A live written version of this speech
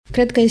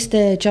Cred că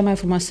este cea mai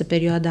frumoasă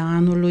perioadă a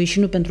anului și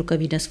nu pentru că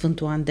vine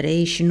Sfântul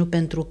Andrei și nu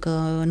pentru că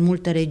în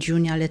multe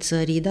regiuni ale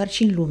țării, dar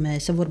și în lume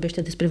se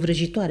vorbește despre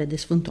vrăjitoare de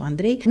Sfântul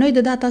Andrei. Noi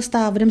de data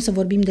asta vrem să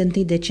vorbim de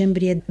 1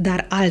 decembrie,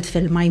 dar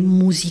altfel, mai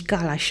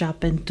muzical așa,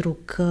 pentru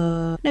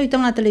că ne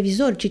uităm la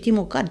televizor, citim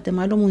o carte,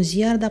 mai luăm un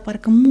ziar, dar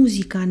parcă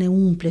muzica ne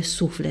umple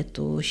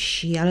sufletul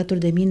și alături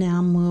de mine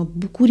am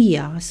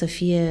bucuria să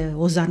fie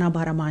Ozana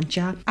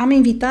Barabancea. Am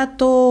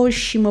invitat-o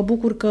și mă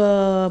bucur că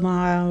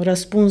m-a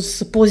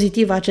răspuns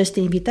pozitiv aceste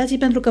invitații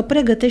pentru că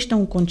pregătește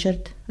un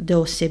concert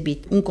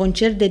deosebit. Un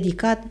concert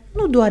dedicat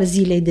nu doar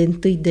zilei de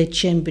 1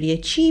 decembrie,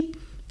 ci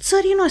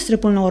țării noastre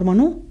până la urmă,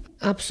 nu?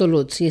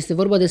 Absolut. Este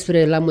vorba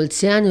despre La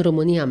mulți ani,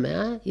 România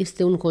mea.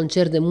 Este un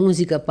concert de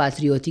muzică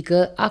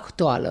patriotică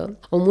actuală.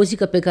 O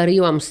muzică pe care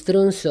eu am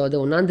strâns-o de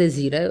un an de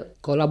zile,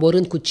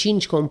 colaborând cu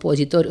 5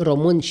 compozitori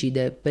români și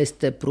de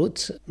peste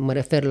Prut. Mă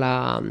refer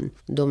la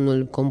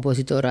domnul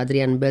compozitor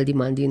Adrian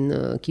Beldiman din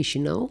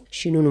Chișinău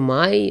și nu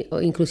numai,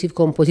 inclusiv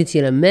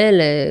compozițiile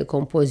mele,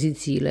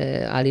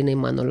 compozițiile Alinei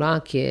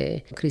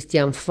Manolache,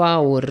 Cristian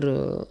Faur.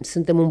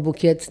 Suntem un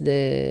buchet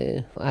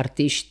de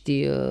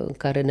artiști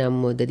care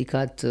ne-am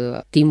dedicat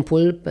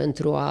timpul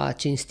pentru a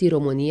cinsti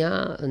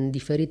România în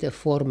diferite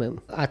forme,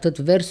 atât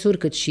versuri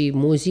cât și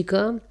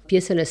muzică.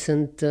 Piesele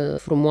sunt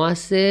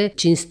frumoase,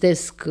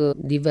 cinstesc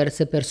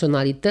diverse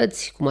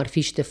personalități, cum ar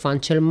fi Ștefan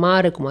cel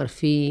Mare, cum ar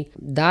fi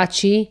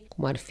Daci,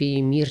 cum ar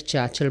fi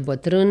Mircea cel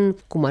Bătrân,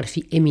 cum ar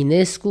fi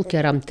Eminescu.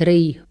 Chiar am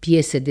 3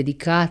 piese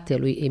dedicate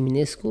lui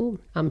Eminescu.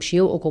 Am și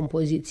eu o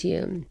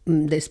compoziție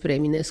despre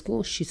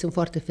Eminescu și sunt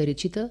foarte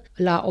fericită.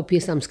 La o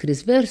piesă am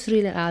scris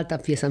versurile, la alta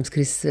piesă am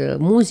scris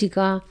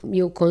muzica.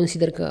 Eu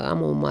consider că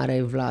am o mare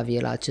evlavie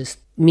la acest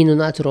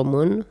minunat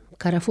român,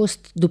 care a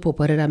fost, după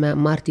părerea mea,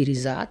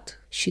 martirizat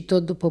și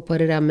tot după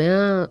părerea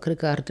mea, cred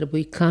că ar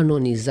trebui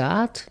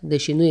canonizat,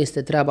 deși nu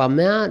este treaba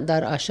mea,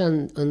 dar așa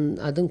în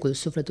adâncul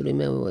sufletului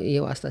meu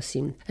eu asta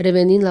simt.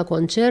 Revenind la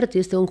concert,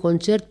 este un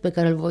concert pe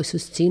care îl voi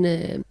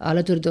susține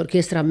alături de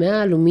orchestra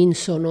mea, Lumini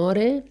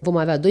Sonore. Vom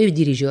avea 2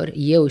 dirijori,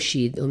 eu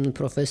și un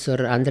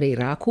profesor Andrei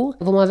Racu.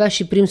 Vom avea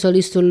și prim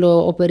solistul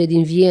operei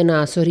din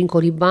Viena, Sorin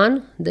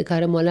Coliban, de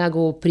care mă leagă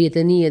o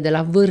prietenie de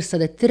la vârsta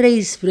de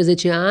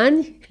 13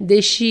 ani,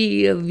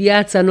 deși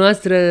viața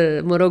noastră,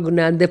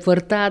 ne-a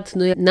îndepărtat.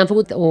 Noi ne-am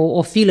făcut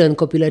o filă în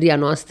copilăria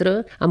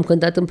noastră, am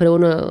cântat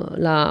împreună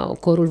la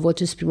corul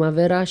Voces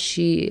Primavera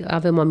și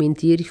avem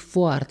amintiri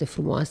foarte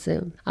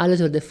frumoase,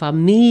 alături de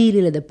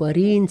familiile, de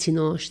părinții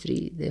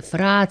noștri, de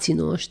frații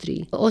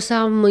noștri. O să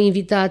am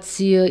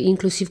invitați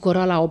inclusiv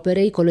corala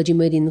operei, colegii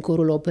mei din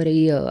corul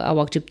operei au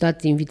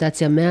acceptat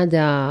invitația mea de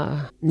a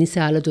ni se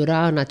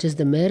alătura în acest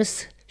demers.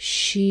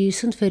 Și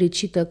sunt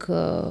fericită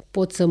că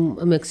pot să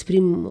îmi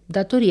exprim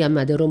datoria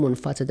mea de român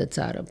față de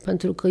țară,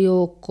 pentru că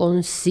eu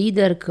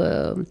consider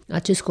că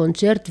acest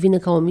concert vine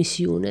ca o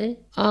misiune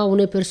a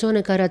unei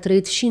persoane care a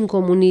trăit și în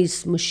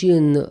comunism și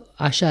în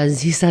așa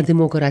zisa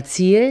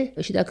democrație.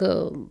 Și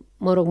dacă,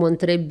 mă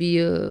întrebi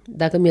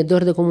dacă mi-e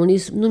dor de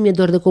comunism, nu mi-e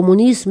dor de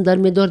comunism, dar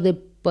mi-e dor de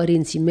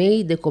părinții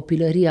mei, de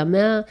copilăria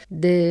mea,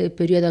 de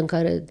perioada în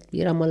care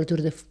eram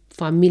alături de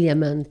familia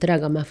mea,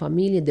 întreaga mea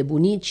familie, de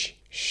bunici.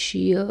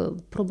 Și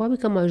probabil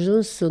că am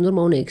ajuns în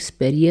urma unei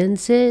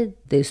experiențe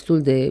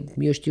destul de,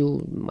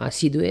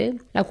 asidue,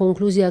 la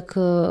concluzia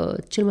că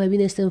cel mai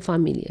bine este în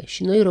familie.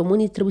 Și noi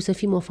românii trebuie să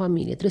fim o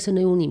familie, trebuie să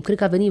ne unim. Cred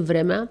că a venit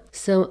vremea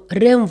să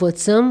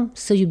reînvățăm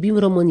să iubim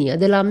România,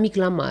 de la mic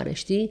la mare,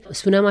 știi?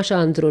 Spuneam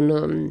așa într-un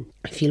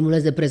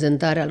filmuleț de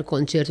prezentare al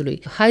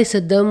concertului: hai să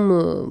dăm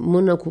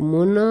mână cu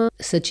mână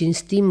să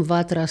cinstim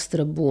vatra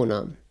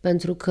străbună.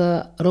 Pentru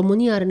că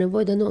România are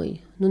nevoie de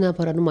noi, nu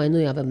neapărat numai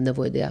noi avem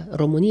nevoie de ea,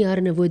 România are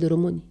nevoie de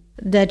români.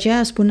 De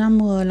aceea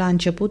spuneam la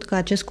început că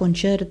acest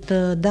concert,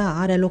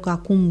 are loc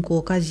acum cu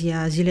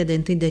ocazia zilei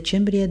de 1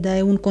 decembrie, dar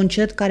e un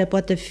concert care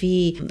poate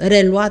fi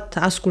reluat,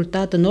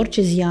 ascultat în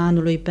orice zi a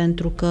anului,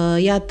 pentru că,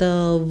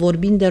 iată,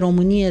 vorbind de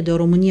Românie, de o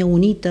Românie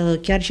unită,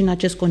 chiar și în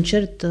acest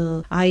concert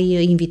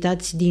ai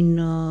invitați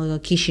din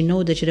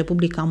Chișinău, deci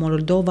Republica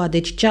Moldova,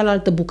 deci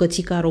cealaltă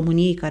bucățică a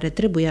României care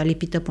trebuie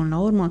alipită până la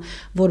urmă,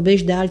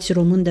 vorbești de alți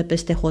români de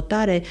peste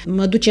hotare.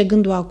 Mă duce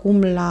gândul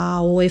acum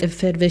la o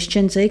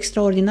efervescență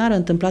extraordinară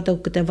întâmplată cu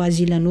câteva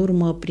zile în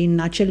urmă prin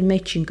acel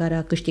meci în care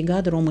a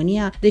câștigat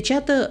România. Deci,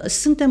 iată,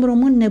 suntem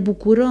români, ne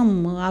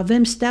bucurăm,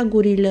 avem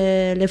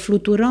steagurile, le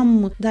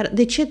fluturăm, dar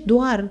de ce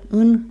doar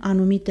în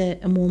anumite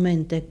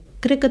momente?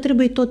 Cred că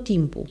trebuie tot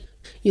timpul.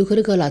 Eu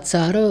cred că la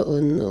țară,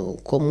 în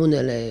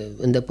comunele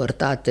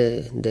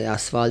îndepărtate de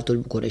asfaltul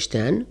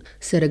bucureștean,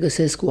 se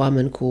regăsesc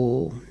oameni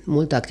cu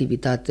multă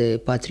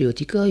activitate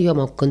patriotică. Eu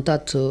am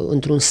cântat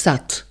într-un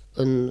sat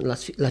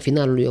la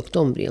finalul lui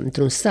octombrie,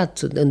 într-un sat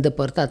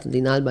îndepărtat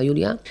din Alba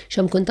Iulia și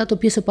am cântat o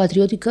piesă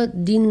patriotică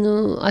din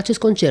acest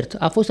concert.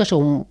 A fost așa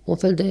un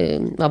fel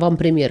de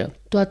avantpremieră.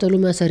 Toată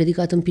lumea s-a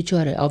ridicat în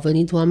picioare, au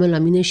venit oameni la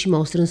mine și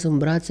m-au strâns în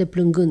brațe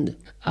plângând.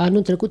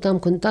 Anul trecut am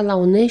cântat la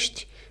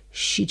Onești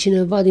și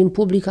cineva din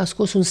public a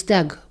scos un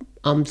steag.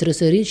 Am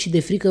trăsărit și de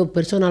frică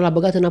persoana l-a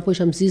băgat înapoi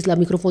și am zis la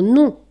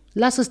microfon: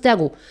 lasă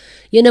steagul,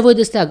 e nevoie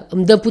de steag,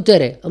 îmi dă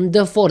putere, îmi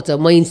dă forță,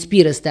 mă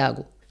inspiră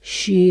steagul.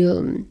 Și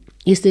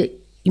este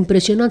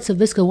impresionant să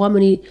vezi că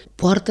oamenii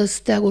poartă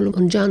steagul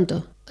în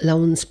geantă. La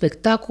un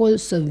spectacol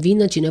să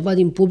vină cineva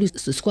din public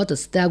să scoată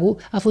steagul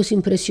a fost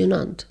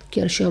impresionant.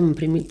 Chiar și am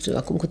primit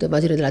acum câteva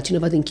zile de la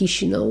cineva din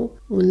Chișinău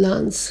un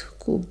lanț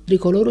cu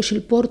tricolorul și îl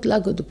port la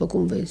gât, după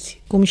cum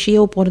vezi. Cum și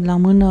eu port la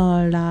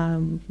mână,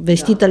 la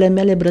vestitele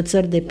mele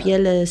brățări de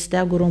piele,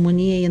 steagul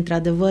României,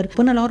 într-adevăr.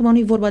 Până la urmă nu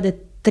e vorba de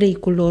 3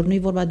 culori, nu e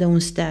vorba de un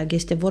steag,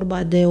 este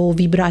vorba de o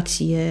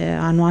vibrație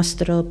a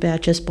noastră pe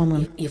acest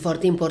pământ. E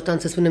foarte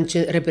important să spunem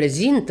ce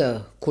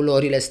reprezintă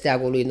culorile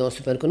steagului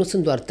nostru, pentru că nu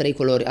sunt doar 3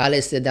 culori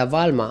alese de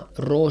avalma.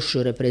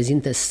 Roșu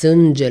reprezintă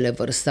sângele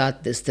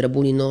vărsat de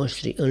străbunii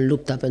noștri în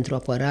lupta pentru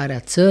apărarea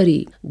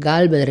țării,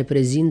 galben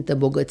reprezintă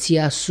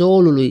bogăția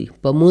solului,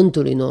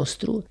 pământului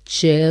nostru,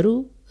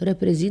 cerul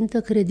reprezintă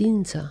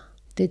credința.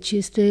 Deci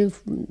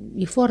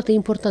e foarte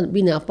important.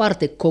 Bine,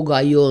 aparte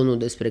cogaionul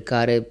despre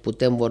care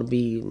putem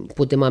vorbi,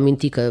 putem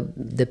aminti că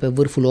de pe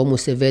vârful omului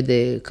se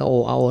vede ca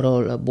o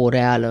auroră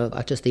boreală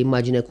această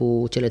imagine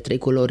cu cele 3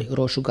 culori,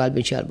 roșu,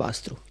 galben și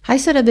albastru. Hai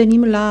să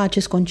revenim la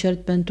acest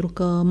concert, pentru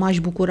că m-aș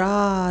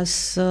bucura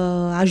să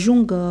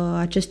ajungă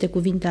aceste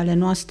cuvinte ale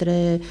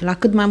noastre la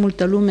cât mai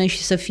multă lume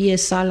și să fie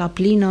sala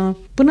plină.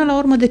 Până la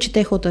urmă, de ce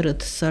te-ai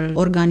hotărât să-l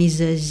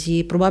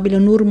organizezi? Probabil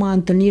în urma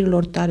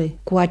întâlnirilor tale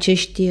cu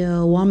acești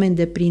oameni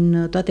de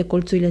prin toate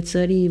colțurile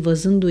țării,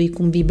 văzându-i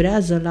cum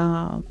vibrează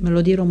la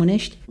melodii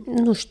românești?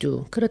 Nu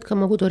știu, cred că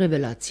am avut o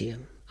revelație.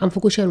 Am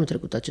făcut și anul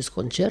trecut acest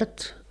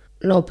concert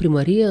la o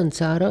primărie în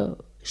țară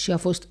și a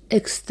fost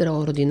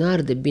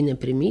extraordinar de bine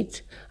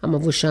primit. Am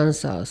avut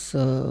șansa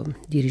să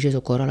dirigez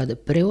o corală de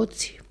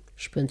preoți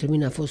și pentru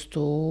mine a fost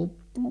o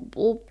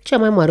cea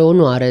mai mare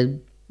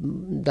onoare,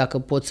 dacă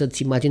poți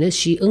să-ți imaginezi,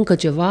 și încă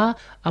ceva,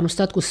 am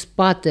stat cu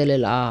spatele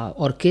la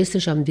orchestră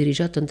și am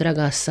dirijat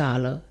întreaga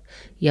sală.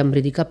 I-am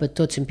ridicat pe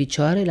toți în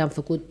picioare, le-am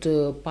făcut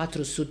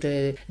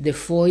 400 de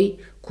foi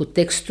cu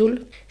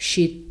textul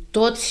și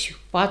toți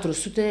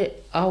 400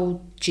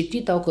 au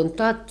citit, au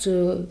cântat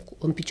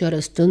în picioare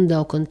stândă,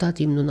 au cântat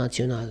imnul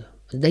național.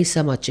 Îți dai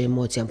seama ce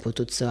emoții am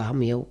putut să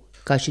am eu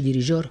ca și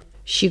dirijor?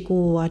 Și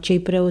cu acei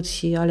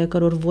preoți ale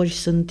căror voci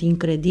sunt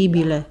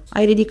incredibile. Da.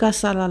 Ai ridicat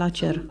sala la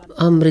cer.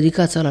 Am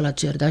ridicat sala la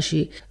cer, da,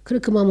 și cred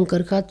că m-am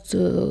încărcat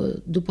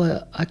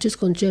după acest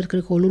concert,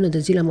 cred că o lună de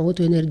zile am avut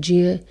o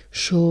energie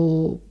și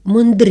o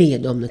mândrie,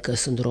 Doamne, că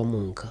sunt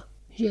româncă.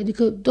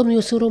 Adică, Doamne, eu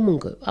sunt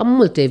româncă. Am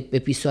multe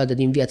episoade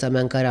din viața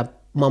mea în care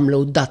m-am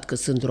lăudat că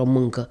sunt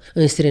româncă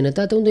în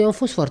străinătate, unde eu am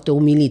fost foarte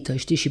umilită,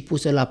 știi, și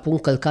pusă la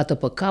punct, călcată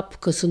pe cap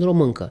că sunt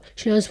româncă.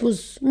 Și le-am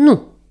spus,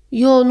 nu.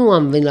 Eu nu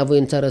am venit la voi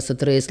în țară să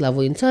trăiesc la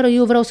voi în țară,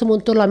 eu vreau să mă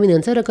întorc la mine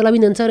în țară, că la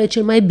mine în țară e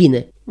cel mai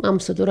bine. M-am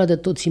săturat de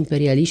toți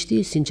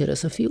imperialiștii, sinceră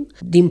să fiu.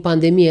 Din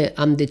pandemie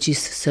am decis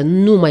să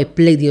nu mai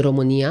plec din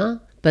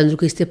România, pentru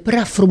că este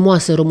prea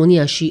frumoasă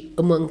România și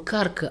mă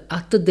încarcă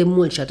atât de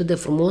mult și atât de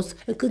frumos,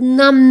 încât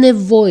n-am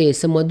nevoie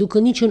să mă duc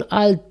în niciun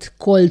alt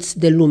colț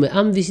de lume.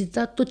 Am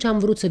vizitat tot ce am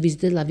vrut să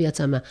vizitez la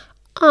viața mea.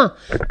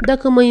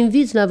 Dacă mă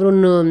inviți la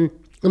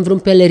în vreun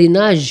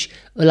pelerinaj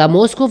la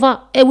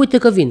Moscova, uite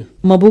că vin.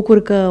 Mă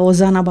bucur că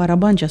Ozana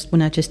Barabancea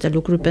spune aceste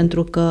lucruri,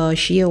 pentru că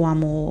și eu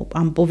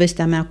am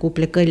povestea mea cu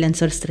plecările în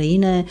țări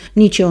străine.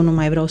 Nici eu nu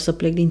mai vreau să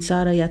plec din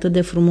țară, e atât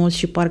de frumos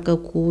și parcă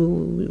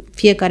cu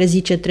fiecare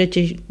zi ce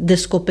trece,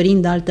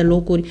 descoperind alte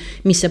locuri,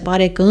 mi se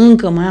pare că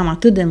încă mai am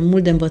atât de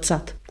mult de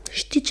învățat.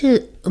 Știi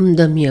ce îmi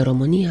dă mie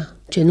România?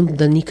 Ce nu-mi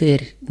dă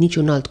nicăieri,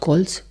 niciun alt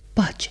colț?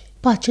 Pace.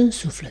 Pace în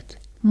suflet.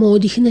 Mă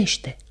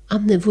odihnește.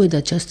 Am nevoie de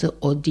această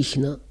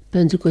odihnă,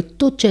 pentru că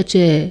tot ceea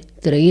ce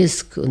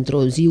trăiesc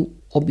într-o zi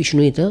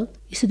obișnuită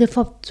este de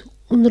fapt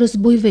un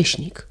război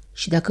veșnic.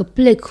 Și dacă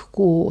plec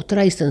cu o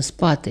traistă în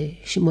spate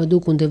și mă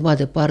duc undeva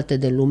departe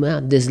de lumea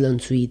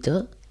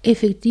dezlănțuită,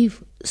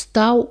 efectiv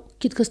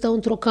chit că stau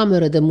într-o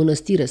cameră de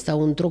mănăstire,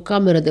 stau într-o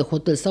cameră de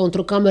hotel, stau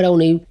într-o cameră a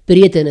unei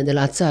prietene de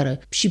la țară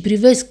și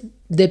privesc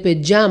de pe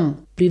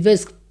geam,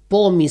 privesc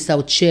pomii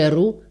sau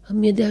cerul,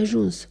 îmi e de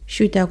ajuns.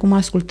 Și uite, acum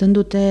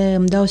ascultându-te,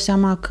 îmi dau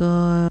seama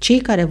că cei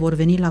care vor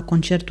veni la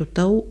concertul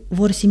tău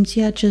vor simți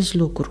acest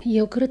lucru.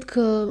 Eu cred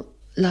că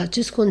la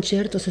acest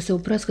concert o să se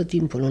oprească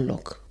timpul în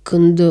loc.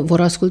 Când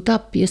vor asculta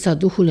piesa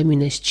Duhul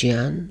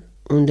Eminescian,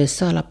 unde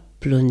sala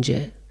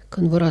plânge,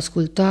 când vor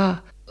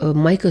asculta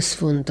Maică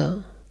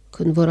Sfântă,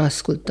 când vor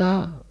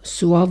asculta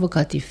Suavă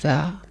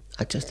Catifea,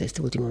 aceasta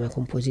este ultima mea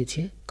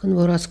compoziție, când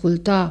vor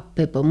asculta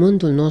Pe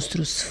Pământul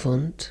Nostru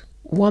Sfânt,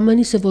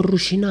 oamenii se vor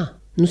rușina,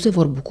 nu se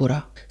vor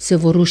bucura. Se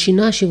vor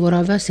rușina și vor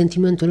avea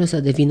sentimentul ăsta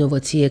de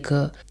vinovăție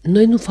că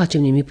noi nu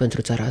facem nimic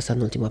pentru țara asta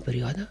în ultima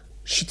perioadă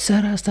și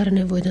țara asta are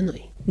nevoie de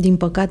noi. Din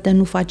păcate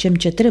nu facem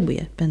ce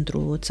trebuie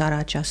pentru țara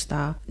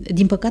aceasta.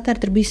 Din păcate ar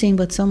trebui să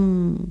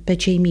învățăm pe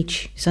cei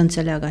mici să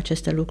înțeleagă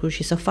aceste lucruri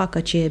și să facă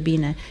ce e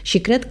bine. Și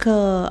cred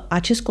că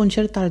acest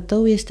concert al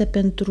tău este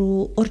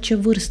pentru orice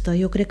vârstă.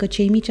 Eu cred că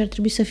cei mici ar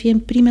trebui să fie în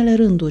primele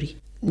rânduri.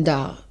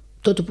 Da,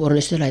 totul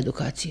pornește la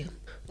educație.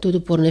 Totul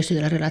pornește de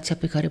la relația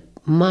pe care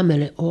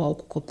mamele o au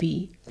cu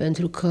copiii,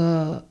 pentru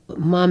că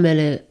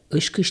mamele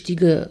își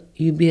câștigă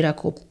iubirea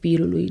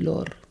copilului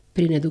lor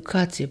prin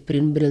educație,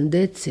 prin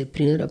blândețe,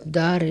 prin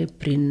răbdare,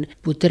 prin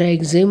puterea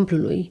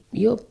exemplului.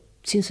 Eu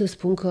țin să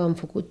spun că am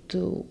făcut,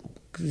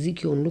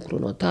 zic eu, un lucru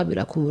notabil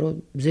acum vreo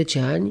 10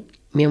 ani.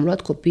 Mi-am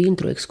luat copiii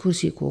într-o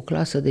excursie cu o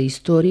clasă de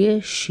istorie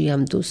și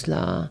am dus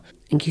la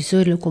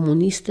închisorile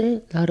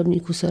comuniste, la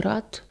Râmnicu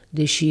Sărat,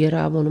 deși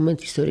era monument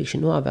istoric și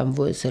nu aveam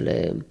voie să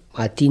le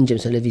atingem,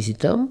 să le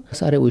vizităm.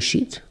 S-a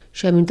reușit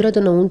și am intrat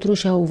înăuntru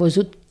și au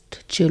văzut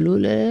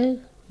celulele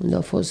unde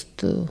a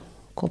fost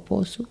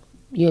Coposu,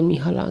 Ion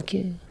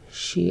Mihalache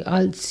și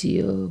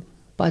alți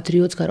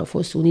patrioți care au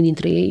fost, unii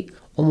dintre ei,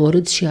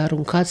 omorâți și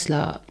aruncați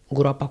la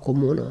groapa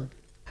comună.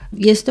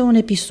 Este un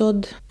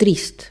episod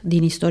trist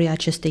din istoria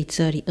acestei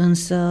țări,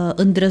 însă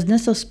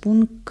îndrăznesc să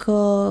spun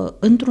că,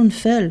 într-un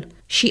fel,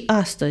 și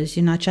astăzi,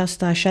 în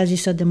această așa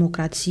zisă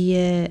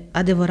democrație,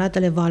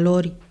 adevăratele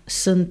valori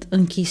sunt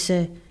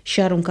închise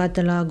și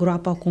aruncate la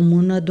groapa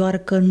comună, doar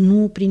că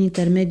nu prin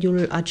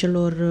intermediul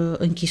acelor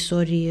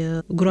închisori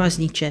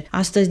groaznice.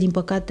 Astăzi, din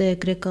păcate,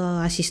 cred că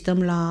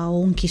asistăm la o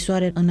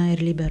închisoare în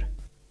aer liber.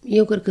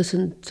 Eu cred că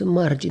sunt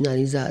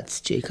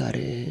marginalizați cei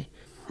care,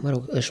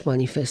 își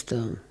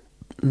manifestă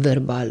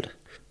verbal,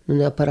 nu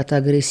neapărat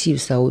agresiv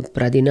sau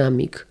prea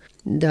dinamic,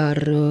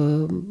 dar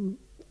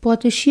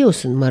poate și eu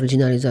sunt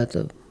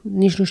marginalizată,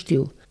 nici nu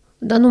știu,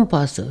 dar nu-mi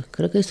pasă.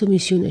 Cred că este o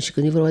misiune și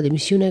când e vorba de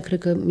misiune, cred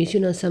că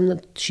misiunea înseamnă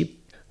și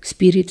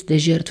spirit de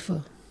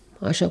jertfă,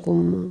 așa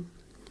cum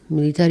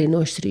militarii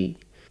noștri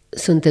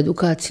sunt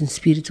educați în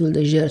spiritul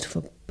de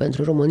jertfă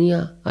pentru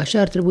România, așa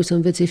ar trebui să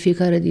învețe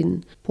fiecare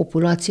din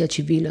populația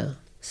civilă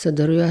să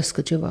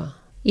dăruiască ceva.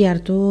 Iar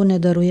tu ne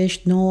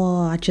dăruiești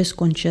nouă acest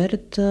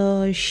concert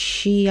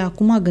și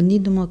acum,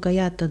 gândindu-mă că,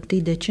 iată,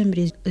 1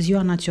 decembrie,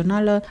 Ziua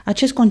Națională,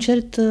 acest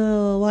concert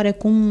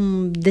oarecum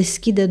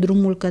deschide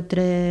drumul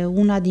către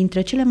una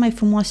dintre cele mai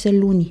frumoase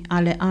luni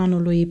ale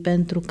anului,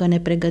 pentru că ne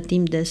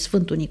pregătim de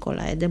Sfântul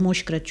Nicolae, de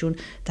Moș Crăciun,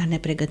 dar ne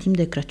pregătim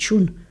de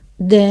Crăciun,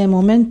 de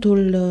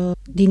momentul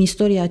din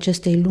istoria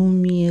acestei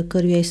lumi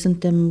căruia îi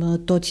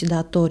suntem toți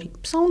datori,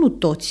 sau nu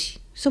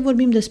toți, să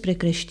vorbim despre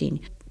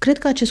creștini. Cred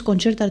că acest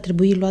concert ar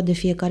trebui luat de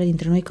fiecare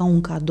dintre noi ca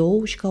un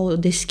cadou și ca o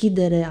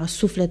deschidere a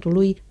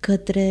sufletului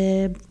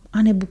către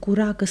a ne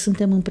bucura că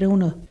suntem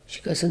împreună.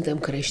 Și că suntem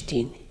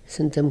creștini.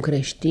 Suntem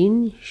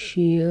creștini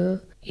și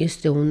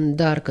este un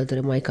dar către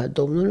Maica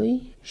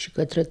Domnului și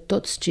către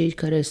toți cei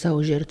care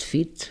s-au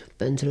jertfit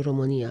pentru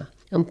România.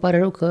 Îmi pare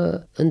rău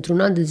că într-un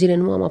an de zile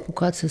nu am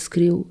apucat să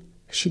scriu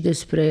și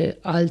despre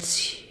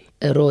alți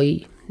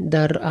eroi,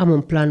 dar am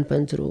în plan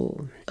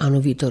pentru anul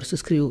viitor să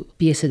scriu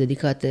piese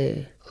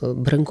dedicate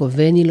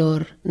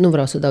brâncovenilor. Nu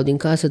vreau să dau din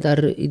casă,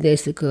 dar ideea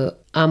este că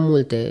am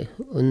multe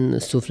în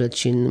suflet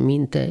și în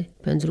minte,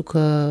 pentru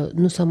că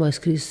nu s-a mai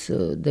scris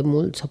de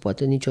mult, sau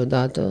poate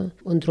niciodată,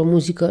 într-o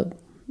muzică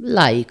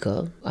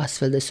laică,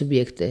 astfel de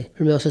subiecte.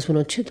 Lumea o să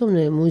spună, ce,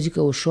 domne,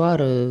 muzică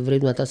ușoară, vrei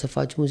dumneata să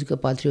faci muzică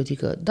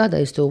patriotică? Da, dar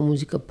este o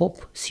muzică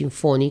pop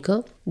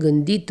sinfonică,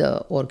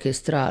 gândită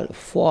orchestral,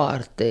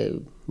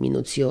 foarte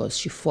minuțios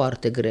și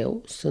foarte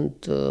greu.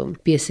 Sunt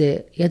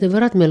piese, e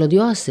adevărat,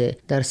 melodioase,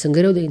 dar sunt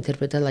greu de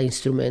interpretat la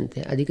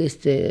instrumente. Adică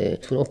este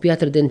o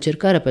piatră de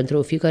încercare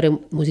pentru fiecare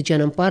muzician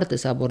în parte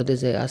să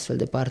abordeze astfel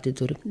de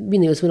partituri.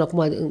 Bine, eu spun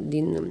acum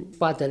din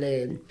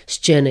spatele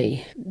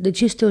scenei.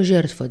 Deci este o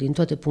jertfă din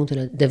toate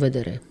punctele de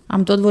vedere.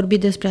 Am tot vorbit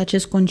despre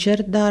acest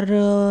concert, dar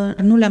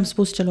nu le-am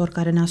spus celor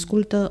care ne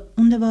ascultă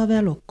unde va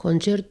avea loc.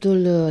 Concertul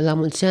La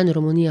mulți ani,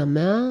 România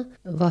mea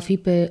va fi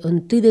pe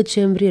 1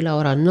 decembrie la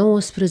ora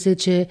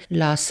 19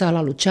 la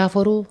sala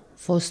Luceafărul,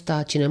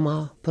 fosta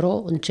Cinema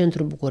Pro, în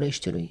centrul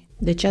Bucureștiului.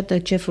 Deci, iată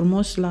ce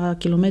frumos, la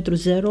kilometru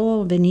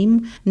zero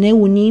venim, ne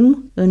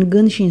unim în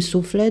gând și în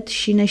suflet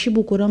și ne și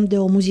bucurăm de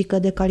o muzică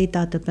de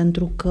calitate,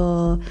 pentru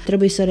că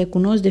trebuie să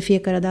recunosc de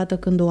fiecare dată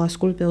când o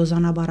ascult pe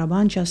Ozana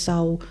Barabancea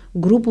sau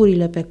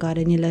grupurile pe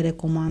care ni le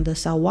recomandă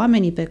sau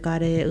oamenii pe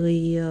care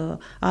îi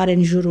are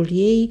în jurul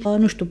ei,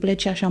 nu știu,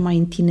 plece așa mai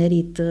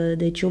întinerit.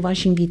 Deci eu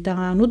v-aș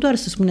invita nu doar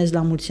să spuneți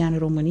La mulți ani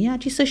România,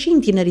 ci să și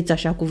întineriți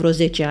așa cu vreo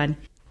 10 ani.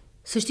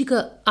 Să știi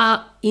că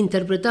a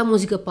interpreta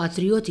muzică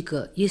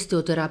patriotică este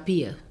o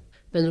terapie,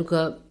 pentru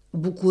că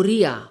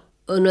bucuria,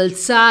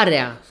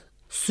 înălțarea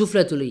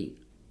sufletului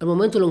în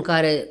momentul în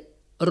care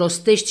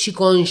rostești și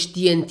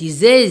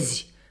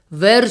conștientizezi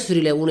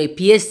versurile unei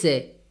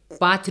piese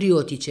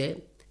patriotice,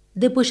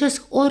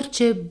 depășesc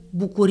orice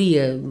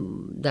bucurie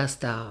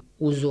de-asta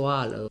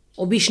uzuală,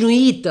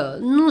 obișnuită.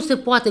 Nu se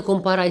poate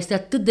compara, este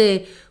atât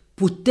de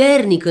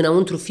puternic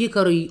înăuntru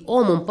fiecărui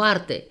om în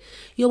parte.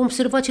 Eu am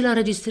observat cele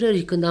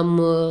înregistrări când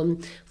am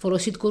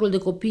folosit corul de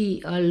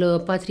copii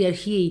al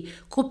Patriarhiei.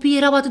 Copiii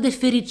erau atât de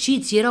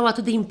fericiți, erau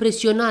atât de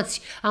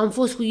impresionați. Am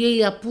fost cu ei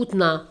la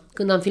Putna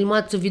când am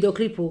filmat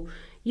videoclipul.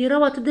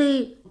 Erau atât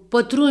de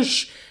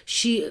pătrunși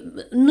și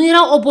nu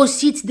erau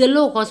obosiți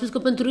deloc. Au spus că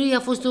pentru ei a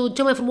fost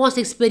cea mai frumoasă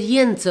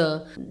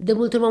experiență. De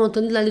multe ori m-am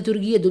întâlnit la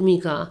liturghie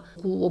duminica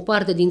cu o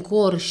parte din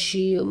cor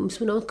și îmi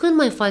spuneau, când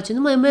mai facem?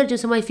 Nu mai mergem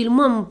să mai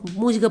filmăm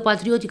muzică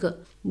patriotică?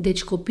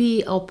 Deci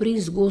copiii au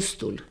prins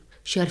gustul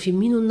și ar fi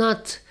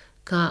minunat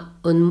ca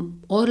în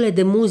orele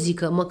de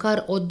muzică,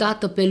 măcar o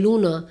dată pe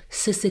lună,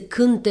 să se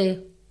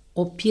cânte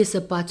o piesă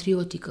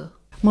patriotică.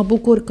 Mă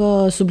bucur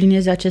că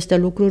subliniezi aceste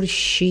lucruri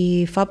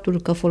și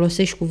faptul că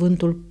folosești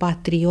cuvântul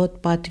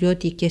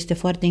patriotic este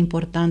foarte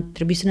important.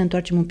 Trebuie să ne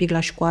întoarcem un pic la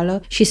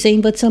școală și să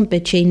învățăm pe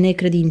cei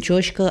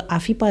necredincioși că a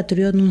fi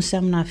patriot nu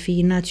înseamnă a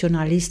fi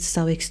naționalist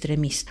sau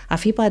extremist. A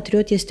fi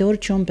patriot este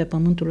orice om pe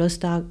pământul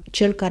ăsta,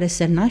 cel care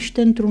se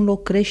naște într-un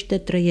loc, crește,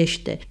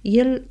 trăiește.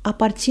 El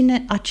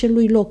aparține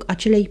acelui loc,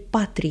 acelei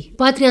patrii.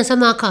 Patria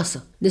înseamnă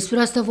acasă. Despre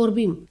asta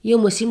vorbim. Eu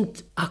mă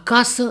simt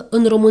acasă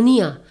în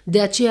România. De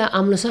aceea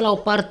am lăsat la o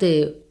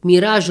parte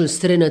mirajul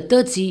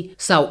străinătății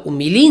sau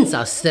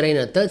umilința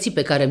străinătății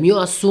pe care mi-o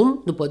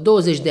asum după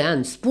 20 de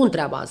ani, spun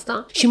treaba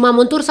asta, și m-am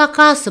întors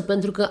acasă,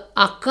 pentru că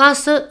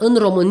acasă în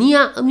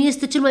România îmi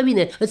este cel mai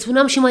bine. Îți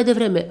spuneam și mai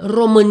devreme,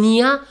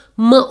 România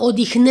mă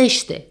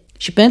odihnește.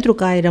 Și pentru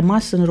că ai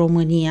rămas în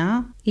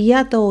România,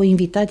 iată o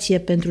invitație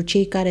pentru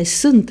cei care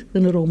sunt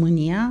în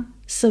România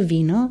să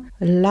vină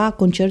la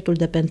concertul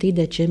de pe 1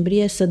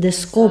 decembrie, să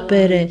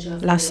descopere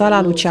la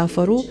Sala lui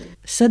Ceafăru,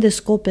 să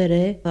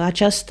descopere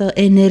această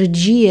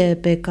energie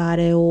pe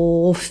care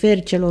o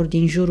oferi celor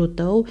din jurul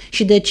tău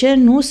și de ce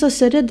nu să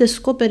se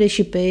redescopere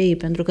și pe ei,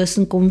 pentru că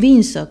sunt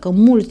convinsă că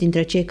mulți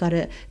dintre cei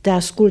care te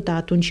ascultă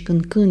atunci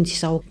când cânti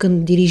sau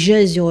când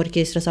dirigezi o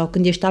orchestră sau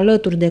când ești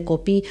alături de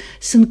copii,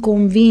 sunt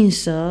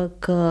convinsă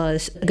că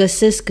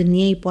găsesc în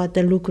ei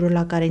poate lucruri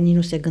la care nici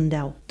nu se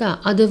gândeau. Da,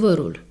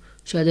 adevărul.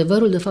 Și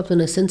adevărul, de fapt, în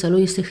esența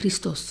lui este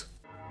Hristos.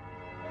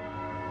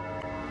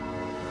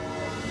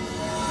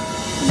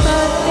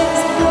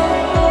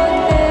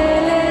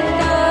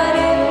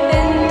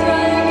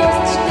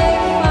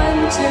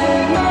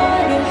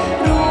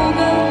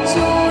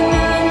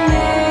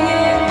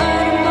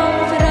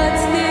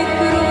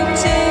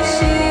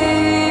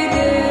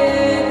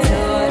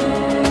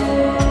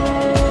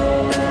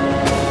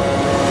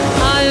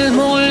 Al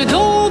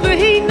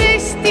Moldovei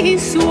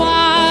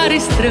nestinsoare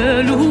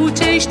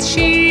strălucești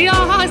și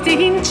azi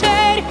din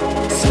cer,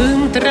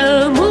 Sfânt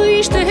rămâi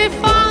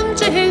Ștefan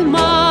cel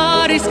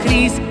Mare,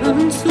 scris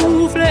în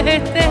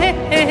suflete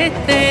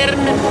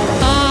etern.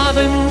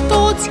 Avem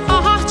toți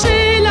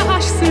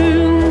același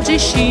sânge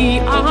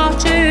și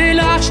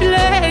același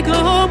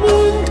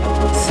legământ,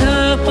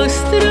 să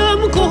păstrăm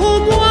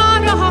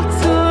comoara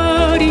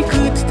țării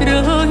cât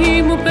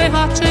trăim pe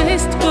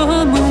acest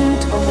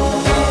pământ.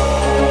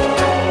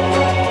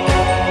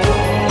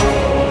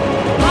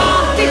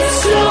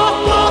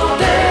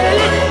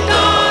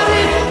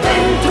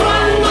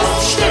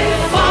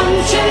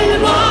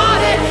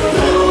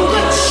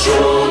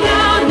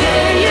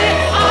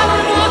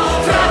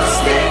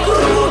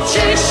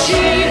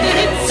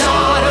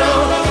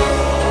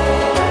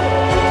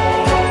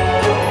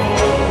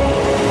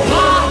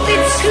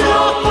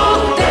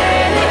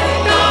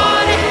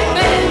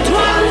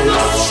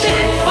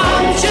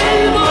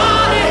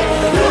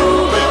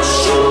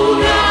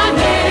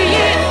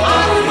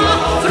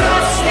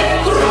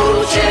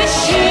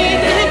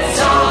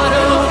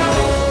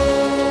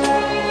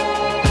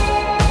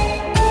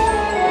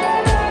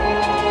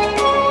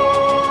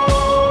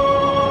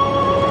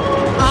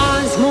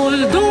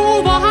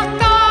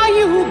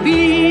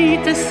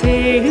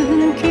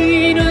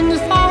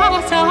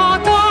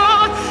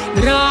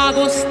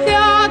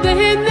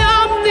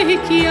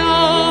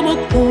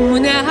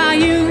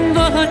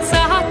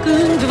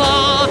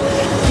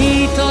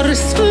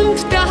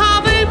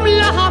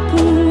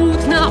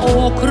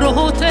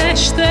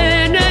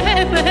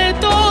 Ocrotește-ne pe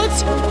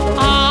toți,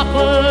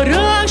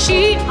 apără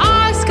și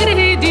azi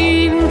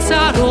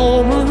credința,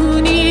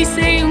 românii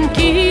se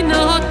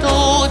închină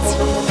toți.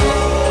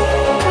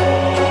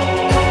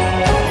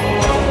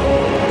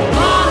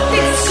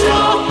 Bateți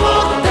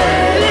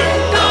clopotele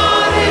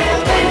tare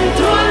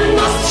pentru al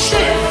nostru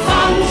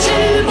Ștefan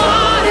cel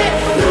Mare,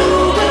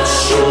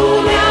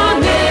 rugăciunea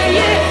ne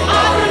e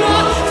armă,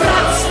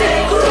 frați de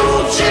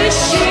cruce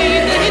și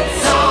de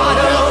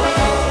țară.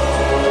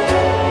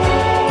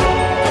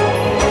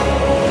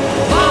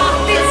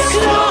 Bateți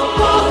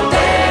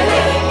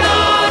clopotele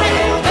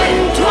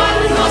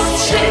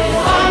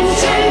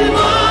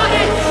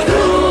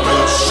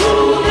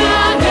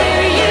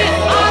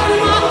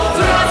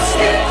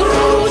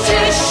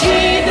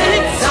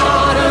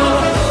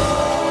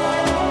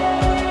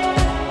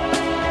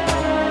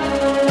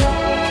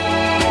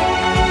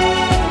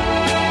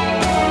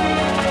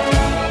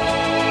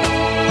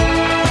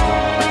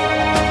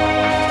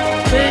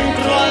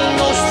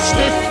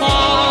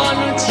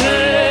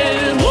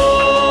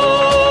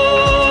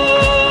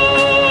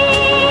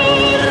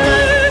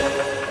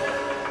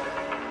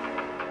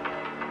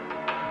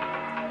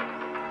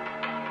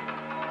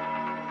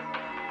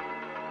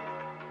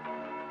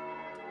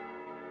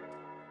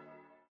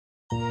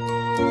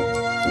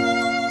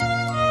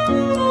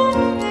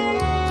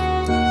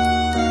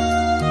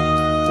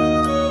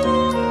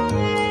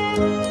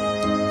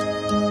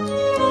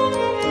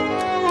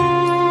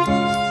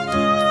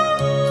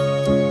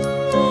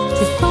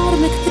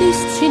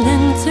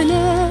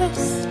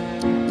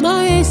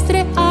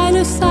noastre ai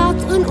lăsat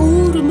în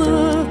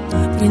urmă.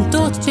 Prin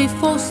tot ce-ai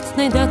fost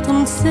ne-ai dat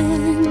un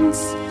sens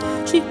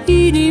și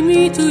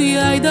inimii tu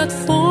i-ai dat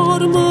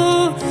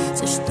formă.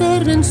 Să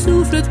șterne în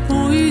suflet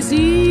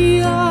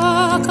poezia,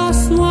 ca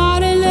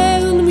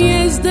soarele în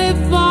miez de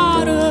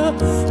vară.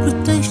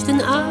 Plutește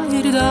în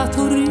aer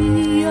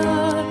datoria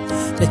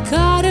pe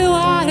care o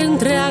are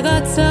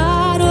întreaga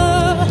țară.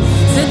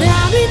 Să ne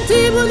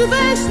amintim în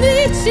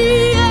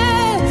veșnicie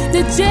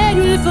de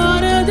geniul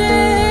fără de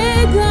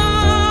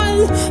egal,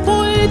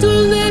 poetul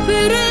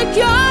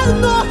nepereche al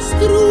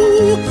nostru,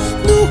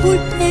 Duhul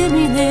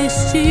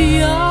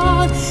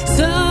eminențial.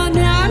 Să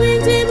ne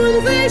amintim în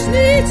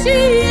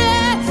veșnicie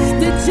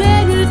de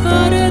geniul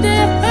fără de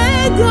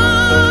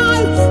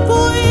egal,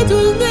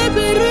 poetul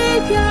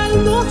nepereche al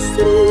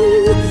nostru,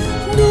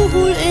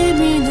 Duhul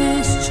eminențial.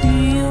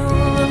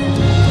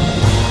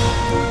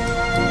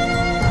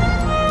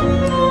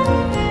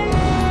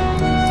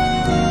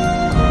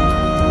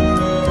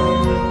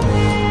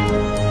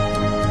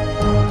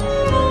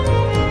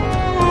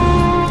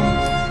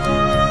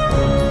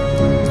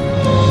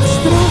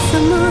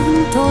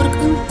 Întorc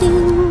în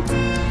timp,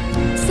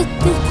 să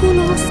te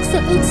cunosc, să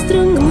îți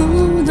strâng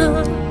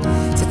mâna,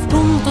 să-ți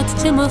spun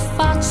tot ce mă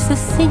faci să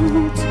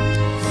simt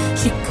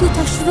și cât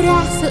aș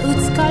vrea să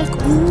îți calc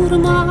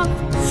urma.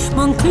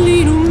 Mă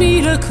înclin în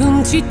milă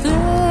când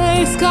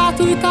citesc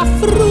atâta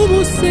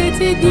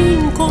frumusețe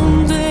din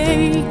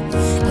condei.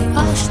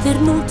 Ai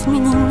așternut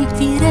minuni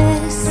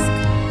firesc,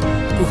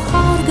 cu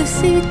har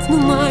găsit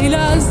numai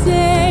la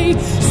zei.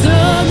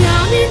 Să-mi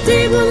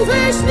amintim în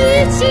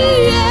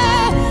veșnicie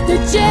de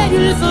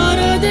geniul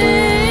fără de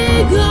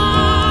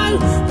egal,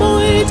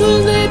 poetul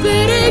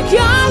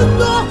nepereche al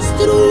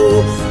nostru,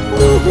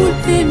 Duhul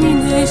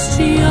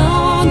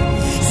eminențial.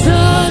 Să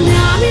ne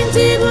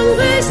amintim în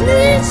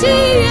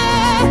veșnicie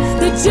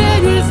de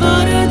geniul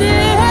fără de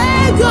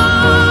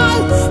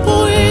egal,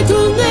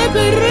 poetul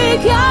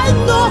nepereche al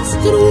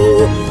nostru,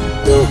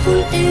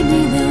 Duhul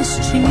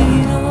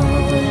eminențial.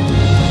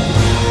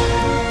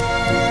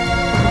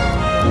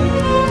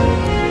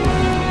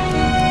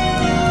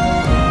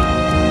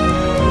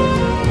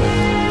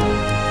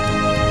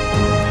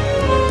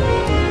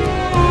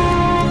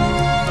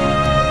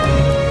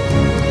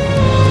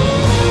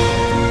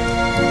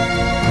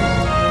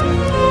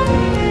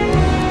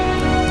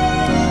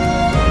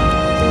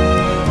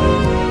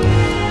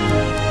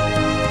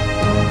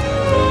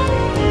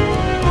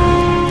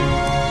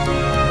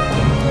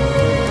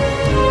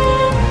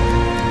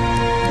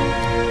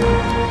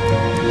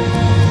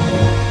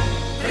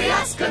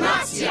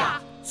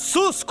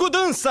 Sus cu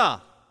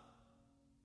dânsa!